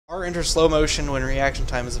R enters slow motion when reaction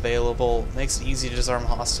time is available. Makes it easy to disarm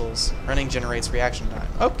hostiles. Running generates reaction time.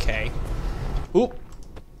 Okay. Oop.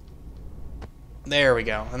 There we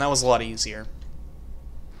go. And that was a lot easier.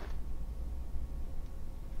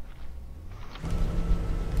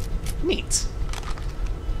 Neat.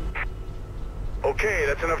 Okay,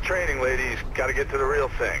 that's enough training, ladies. Gotta get to the real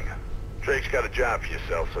thing. Drake's got a job for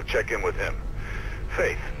yourself, so check in with him.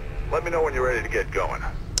 Faith, let me know when you're ready to get going.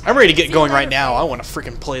 I'm ready to get going right now. I want to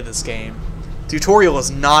freaking play this game. Tutorial is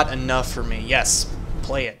not enough for me. Yes,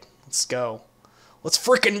 play it. Let's go. Let's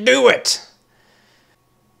freaking do it!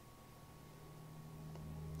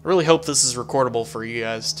 I really hope this is recordable for you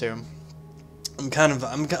guys too.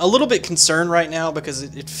 I'm a little bit concerned right now because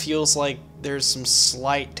it feels like there's some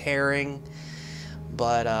slight tearing,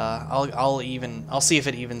 but I'll see if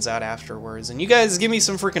it evens out afterwards. And you guys give me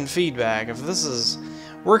some freaking feedback. If this is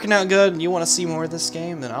working out good and you want to see more of this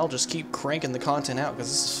game, then I'll just keep cranking the content out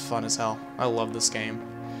because this is fun as hell. I love this game.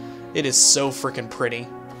 It is so freaking pretty.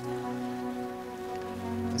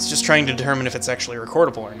 It's just trying to determine if it's actually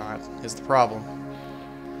recordable or not is the problem.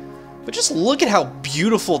 But just look at how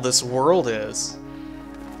beautiful this world is.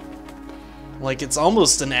 Like, it's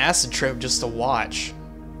almost an acid trip just to watch.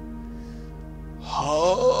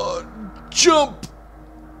 Jump!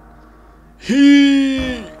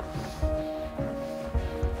 He.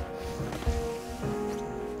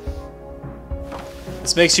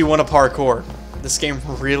 This makes you want to parkour. This game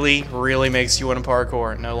really, really makes you want to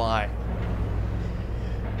parkour, no lie.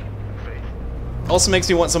 Also makes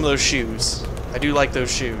me want some of those shoes. I do like those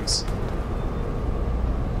shoes.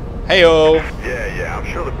 Heyo! Yeah, I'm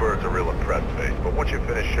sure the birds are real impressed, Faith, but once you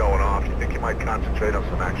finish showing off, you think you might concentrate on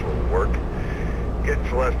some actual work? Get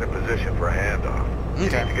Celeste in position for a handoff. You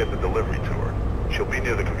Okay. need to get the delivery to her. She'll be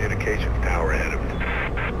near the communications tower ahead of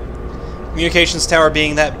you. Communications tower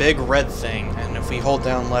being that big red thing, and if we hold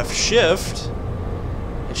down left shift,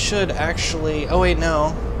 it should actually... Oh wait,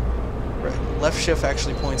 no. Left shift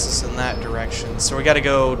actually points us in that direction, so we gotta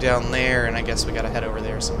go down there, and I guess we gotta head over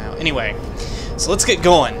there somehow. Anyway, so let's get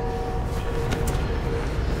going.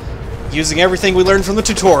 Using everything we learned from the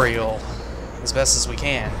tutorial as best as we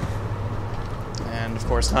can. And of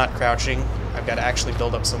course not crouching. I've got to actually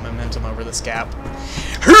build up some momentum over this gap.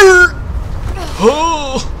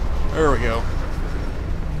 There we go.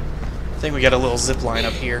 I think we got a little zip line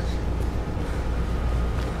up here.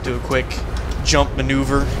 Do a quick jump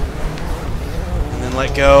maneuver. And then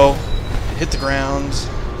let go. Hit the ground.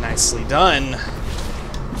 Nicely done.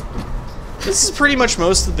 This is pretty much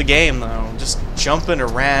most of the game, though. Just jumping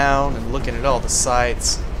around and looking at all the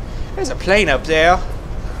sights. There's a plane up there.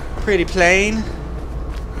 Pretty plane.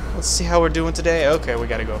 Let's see how we're doing today. Okay, we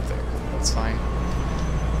gotta go up there. That's fine.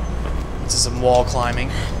 This is some wall climbing.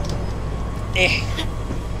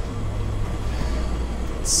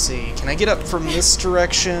 Let's see. Can I get up from this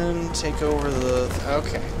direction? Take over the...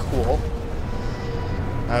 Okay, cool.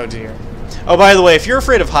 Oh, dear. Oh, by the way, if you're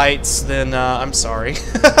afraid of heights, then I'm sorry.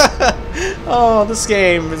 Oh, this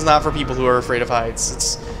game is not for people who are afraid of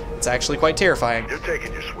heights. It's actually quite terrifying. You're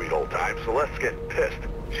taking your sweet old time, Celeste's getting pissed.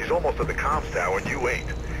 She's almost at the comms tower and you ain't.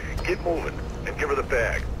 Get moving and give her the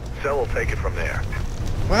bag. Cell will take it from there.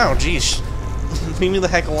 Wow, geez. Leave me the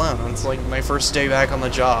heck alone. It's like my first day back on the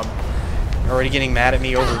job. You're already getting mad at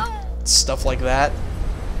me over stuff like that?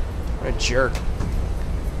 What a jerk.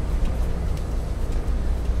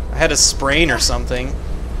 I had a sprain or something.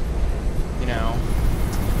 You know.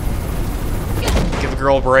 Give a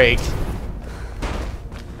girl a break.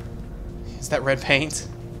 Is that red paint?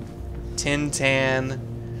 Tin Tan.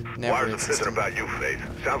 Wires are fizzing about you, Faith.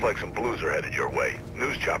 Sounds like some blues are headed your way.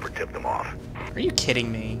 News chopper tipped them off. Are you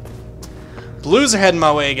kidding me? Blues are heading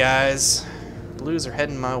my way, guys. Blues are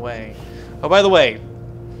heading my way. Oh, by the way,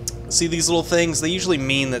 see these little things? They usually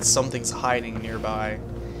mean that something's hiding nearby.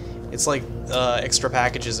 It's like extra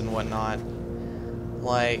packages and whatnot.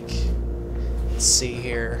 Like, let's see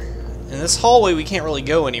here. In this hallway, we can't really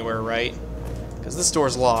go anywhere, right? Because this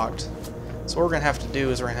door's locked. So what we're going to have to do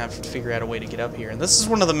is we're going to have to figure out a way to get up here. And this is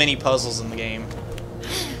one of the many puzzles in the game.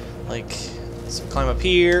 Like, so climb up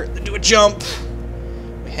here, then do a jump.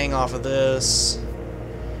 We hang off of this.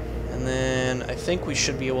 And then I think we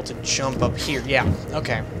should be able to jump up here. Yeah,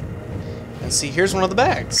 okay. And see, here's one of the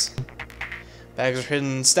bags. Bags are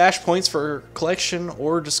hidden stash points for collection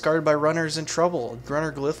or discarded by runners in trouble. A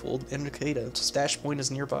runner glyph will indicate a stash point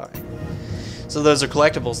is nearby. So those are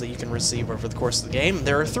collectibles that you can receive over the course of the game.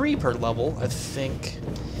 There are 3 per level, I think,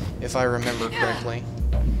 if I remember correctly.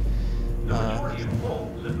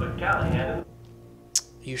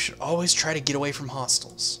 You should always try to get away from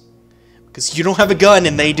hostiles. Because you don't have a gun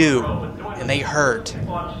and they do. And they hurt.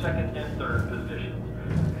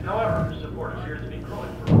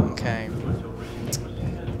 Okay.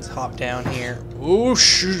 Let's hop down here. Ooh,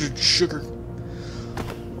 sugar.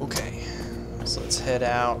 Okay. So let's head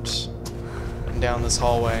out and down this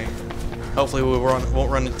hallway. Hopefully we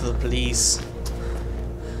won't run into the police.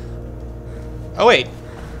 Oh wait.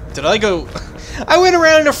 Did I go... I went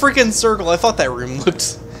around in a freaking circle. I thought that room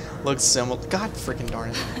looked similar. God freaking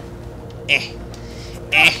darn it.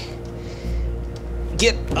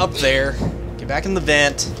 Get up there. Get back in the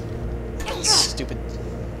vent. Stupid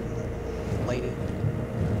lady.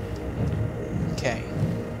 Okay.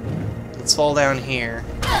 Let's fall down here.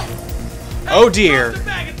 Oh dear.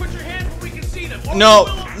 No.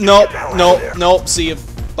 See ya.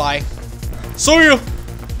 Bye. See ya.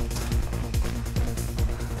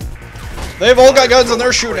 They've all got guns and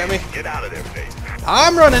they're shooting at me. Get out of there, Faith.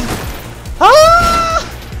 I'm running. Ah!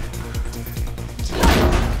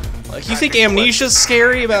 Like, you think amnesia's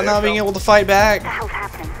scary about not being able to fight back? What the hell's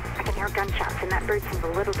happening? I can hear gunshots and that bird seems a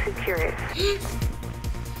little too curious.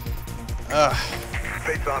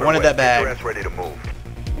 Wanted that bag. Get your ass ready to move.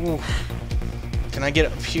 Ooh. Can I get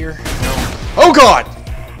up here? No. Oh god!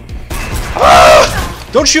 Ah!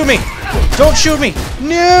 Don't shoot me! Don't shoot me!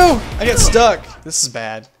 No! I get stuck. This is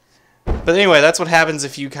bad. But anyway, that's what happens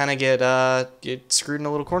if you kind of get screwed in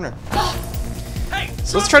a little corner.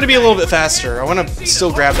 So let's try to be a little bit faster. I want to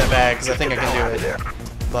still grab that bag because I think I can do it.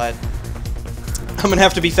 But I'm going to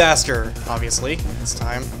have to be faster, obviously, this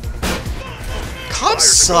time. Cops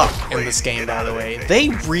suck in this game, by the way. They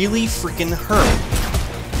really freaking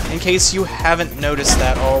hurt. In case you haven't noticed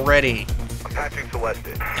that already. I'm patching Celeste.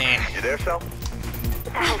 You there, Sal? What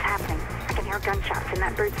the hell's happening? I can hear gunshots and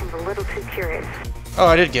that bird seems a little too curious. Oh,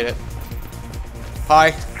 I did get it.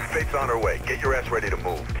 Hi. Faith's on her way. Get your ass ready to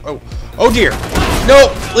move. Oh dear. No,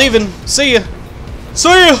 leaving. See ya. See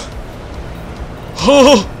ya.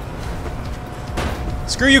 Oh.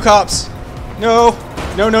 Screw you, cops. No.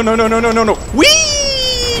 No. Whee!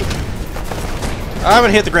 I'm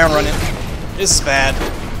gonna hit the ground running. This is bad.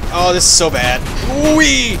 Oh, this is so bad.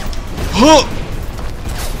 Whee! Huh.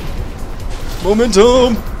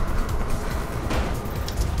 Momentum.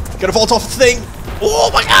 Gotta vault off the thing. Oh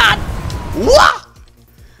my god! Wah!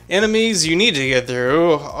 Enemies you need to get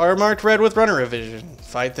through are marked red with runner vision.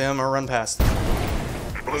 Fight them or run past them.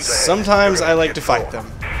 Sometimes I like to fight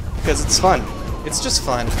them because it's fun. It's just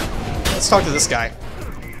fun. Let's talk to this guy.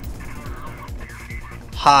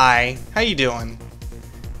 Hi, how you doing?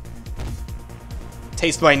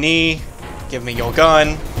 Taste my knee. Give me your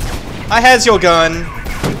gun. I has your gun.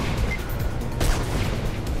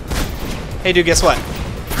 Hey dude, guess what?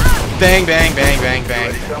 Bang, bang, bang, bang,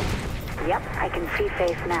 bang. Yep, I can see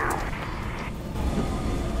Faith now.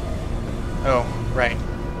 Oh, right.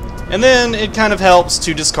 And then it kind of helps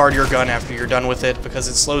to discard your gun after you're done with it because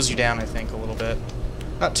it slows you down, I think, a little bit.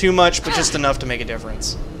 Not too much, but just enough to make a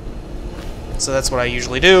difference. So that's what I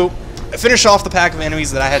usually do. I finish off the pack of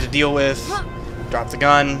enemies that I had to deal with, drop the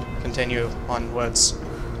gun, continue onwards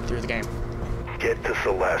through the game. Get to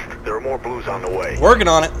Celeste. There are more blues on the way. Working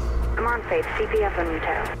on it. Come on, Faith. CPF on you,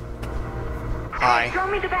 Tao. Hi. Throw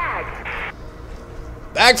me the bag.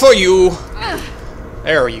 Bag for you.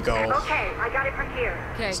 There you go. Okay, I got it from here.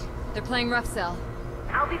 Okay, they're playing rough cell.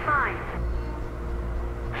 I'll be fine.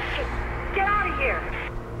 Shit, get out of here.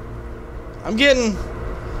 I'm getting...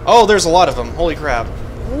 Oh, there's a lot of them. Holy crap.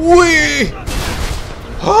 Whee!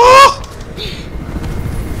 Ah!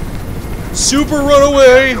 Super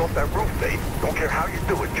runaway! Get off that roof, Faith. Don't care how you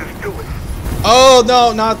do it, just do it. Oh,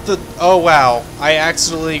 no, not the... Oh, wow. I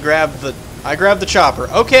accidentally grabbed the... I grabbed the chopper.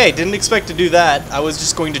 Okay, didn't expect to do that. I was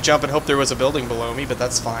just going to jump and hope there was a building below me, but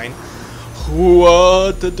that's fine. Whee!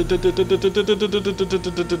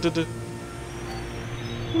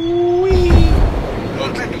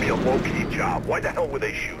 It's meant to be a low-key job. Why the hell were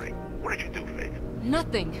they shooting? What did you do, Faith?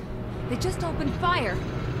 Nothing. They just opened fire.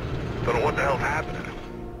 Don't know what the hell's happening.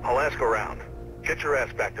 I'll ask around. Get your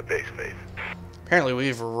ass back to base, Faith. Apparently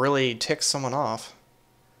we've really ticked someone off.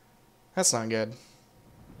 That's not good.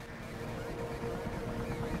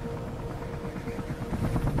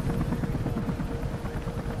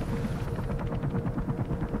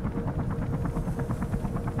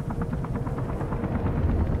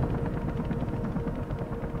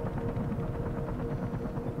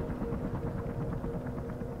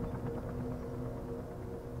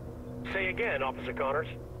 Say again, Officer Connors.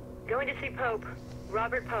 Going to see Pope.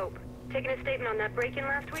 Robert Pope. Taking a statement on that break-in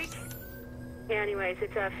last week? Yeah, anyways,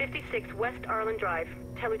 it's 56 West Arlen Drive.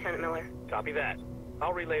 Tell Lieutenant Miller. Copy that.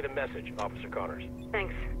 I'll relay the message, Officer Connors.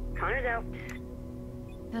 Thanks. Connors out.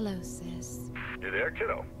 Hello, sis. You there,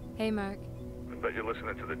 kiddo? Hey, Mark. I bet you're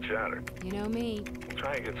listening to the chatter. You know me. We'll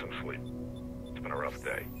try and get some sleep. It's been a rough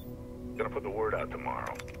day. Gonna put the word out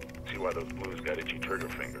tomorrow. See why those blues got itchy trigger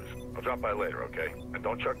fingers. I'll drop by later, okay? And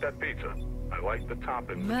don't chuck that pizza. I like the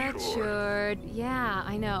toppings matured. Matured. Yeah,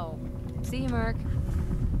 I know. See you, Merc.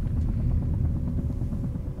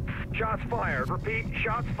 Shots fired. Repeat,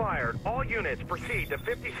 shots fired. All units proceed to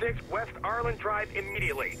 56 West Arlen Drive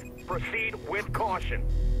immediately. Proceed with caution.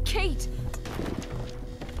 Kate!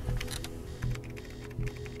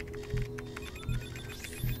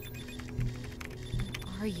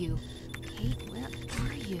 Where are you? Kate, where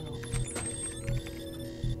are you?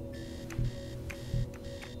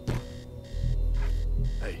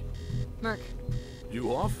 Hey, Merc,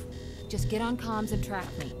 you off? just get on comms and track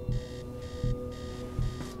me.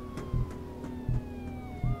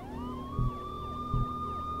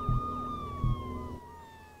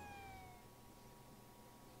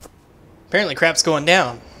 Apparently crap's going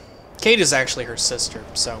down. Kate is actually her sister,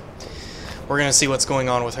 so we're gonna see what's going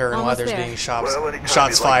on with her and why Almost there's there. being Well, anytime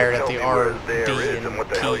shots you'd like fired to at tell the me where R, there D, is and what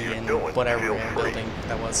the hell you're and doing, whatever feel free. building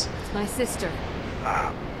that was. It's my sister.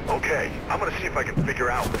 Okay. I'm gonna see if I can figure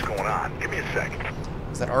out what's going on. Give me a sec.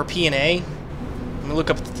 Is that RP and A? Let me look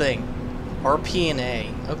up the thing. RP and A.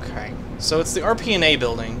 Okay. So it's the RP and A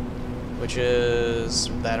building, which is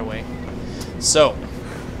that away. So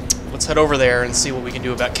let's head over there and see what we can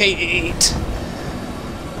do about Kate.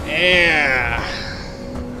 Yeah.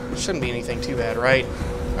 Shouldn't be anything too bad, right?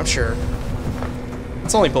 I'm sure.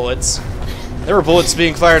 It's only bullets. There were bullets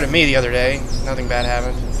being fired at me the other day. Nothing bad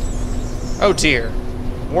happened. Oh dear.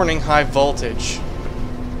 Warning, high voltage.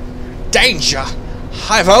 Danger!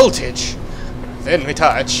 High voltage! Then we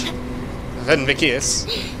touch. Then we kiss.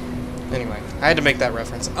 Anyway, I had to make that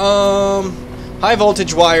reference. High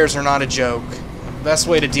voltage wires are not a joke. The best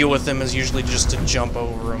way to deal with them is usually just to jump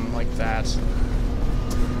over them like that.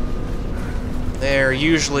 They're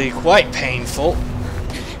usually quite painful.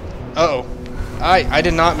 Uh-oh. I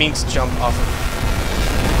did not mean to jump off of...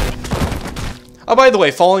 Oh, by the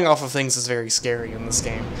way, falling off of things is very scary in this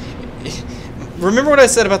game. Remember what I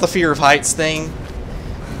said about the fear of heights thing?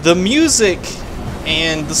 The music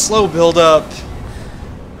and the slow build-up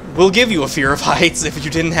will give you a fear of heights if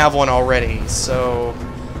you didn't have one already, so...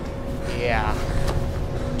 yeah.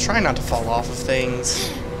 Try not to fall off of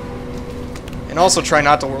things. And also try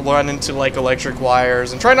not to run into, like, electric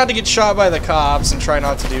wires, and try not to get shot by the cops, and try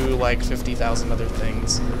not to do, like, 50,000 other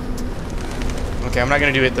things. Okay, I'm not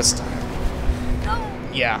gonna do it this time.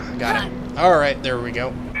 Yeah, got it. Alright, there we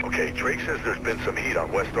go. Okay, Drake says there's been some heat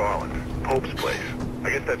on West Arlen. Pope's place. I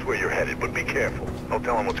guess that's where you're headed, but be careful. Don't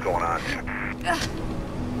tell him what's going on there.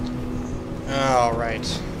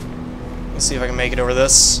 Alright. Let's see if I can make it over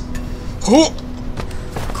this. Oh!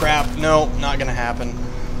 Crap, no, not gonna happen.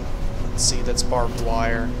 Let's see, that's barbed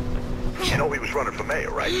wire. You know he was running for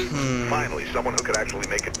mayor, right? Finally, someone who could actually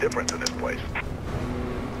make a difference in this place.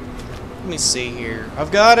 Let me see here.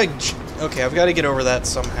 I've gotta get over that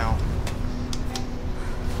somehow.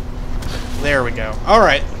 There we go.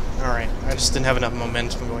 Alright, alright. I just didn't have enough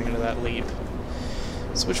momentum going into that leap.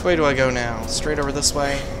 So which way do I go now? Straight over this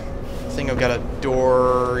way? I think I've got a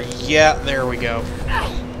door. Yeah, there we go.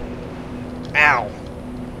 Ow.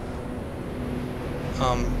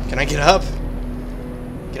 Can I get up?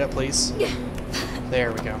 Get up, please.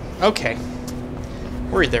 There we go. Okay.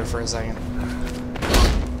 Worried there for a second.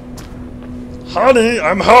 Honey,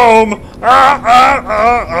 I'm home!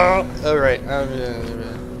 Alright.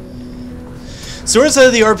 So we're inside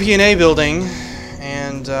the RPNA building,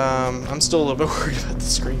 and I'm still a little bit worried about the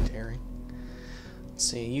screen tearing. Let's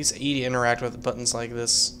see. Use E to interact with buttons like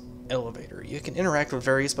this elevator. You can interact with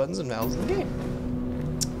various buttons and valves in the game.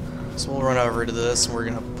 So we'll run over to this, and we're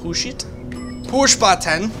gonna push it. Push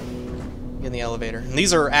button! In the elevator. And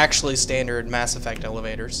these are actually standard Mass Effect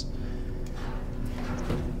elevators.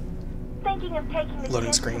 Thinking of taking the Loading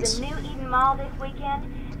kids screens. to the New Eden Mall this weekend?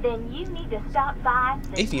 Then you need to stop by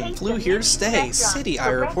the Avian Taste flu of here New to Eden stay. restaurant City for Eye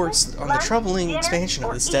reports breakfast, on the lunch, troubling dinner, expansion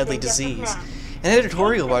of or this even deadly just a disease. snack. An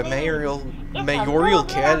editorial by Taste of New Eden. It's a mayoral little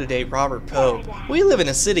bit of candidate Robert Pope. paradise. We live in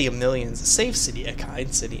a city of millions, a safe city, a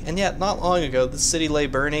kind city, and yet not long ago the city lay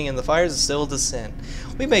burning and the fires still descend.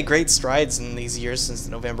 We made great strides in these years since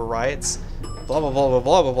the November riots. Blah blah blah blah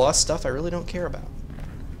blah blah blah stuff I really don't care about.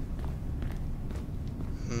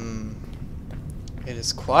 It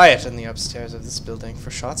is quiet in the upstairs of this building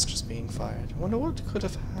for shots just being fired. I wonder what could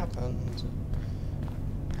have happened.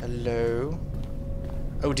 Hello?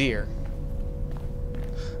 Oh dear.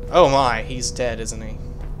 Oh my, he's dead, isn't he?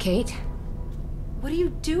 Kate? What are you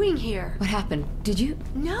doing here? What happened? Did you...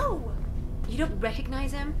 No! You don't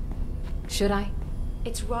recognize him? Should I?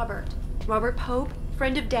 It's Robert. Robert Pope,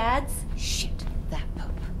 friend of Dad's. Shit, that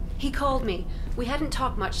Pope. He called me. We hadn't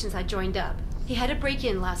talked much since I joined up. He had a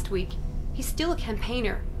break-in last week. He's still a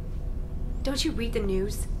campaigner. Don't you read the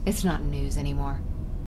news? It's not news anymore.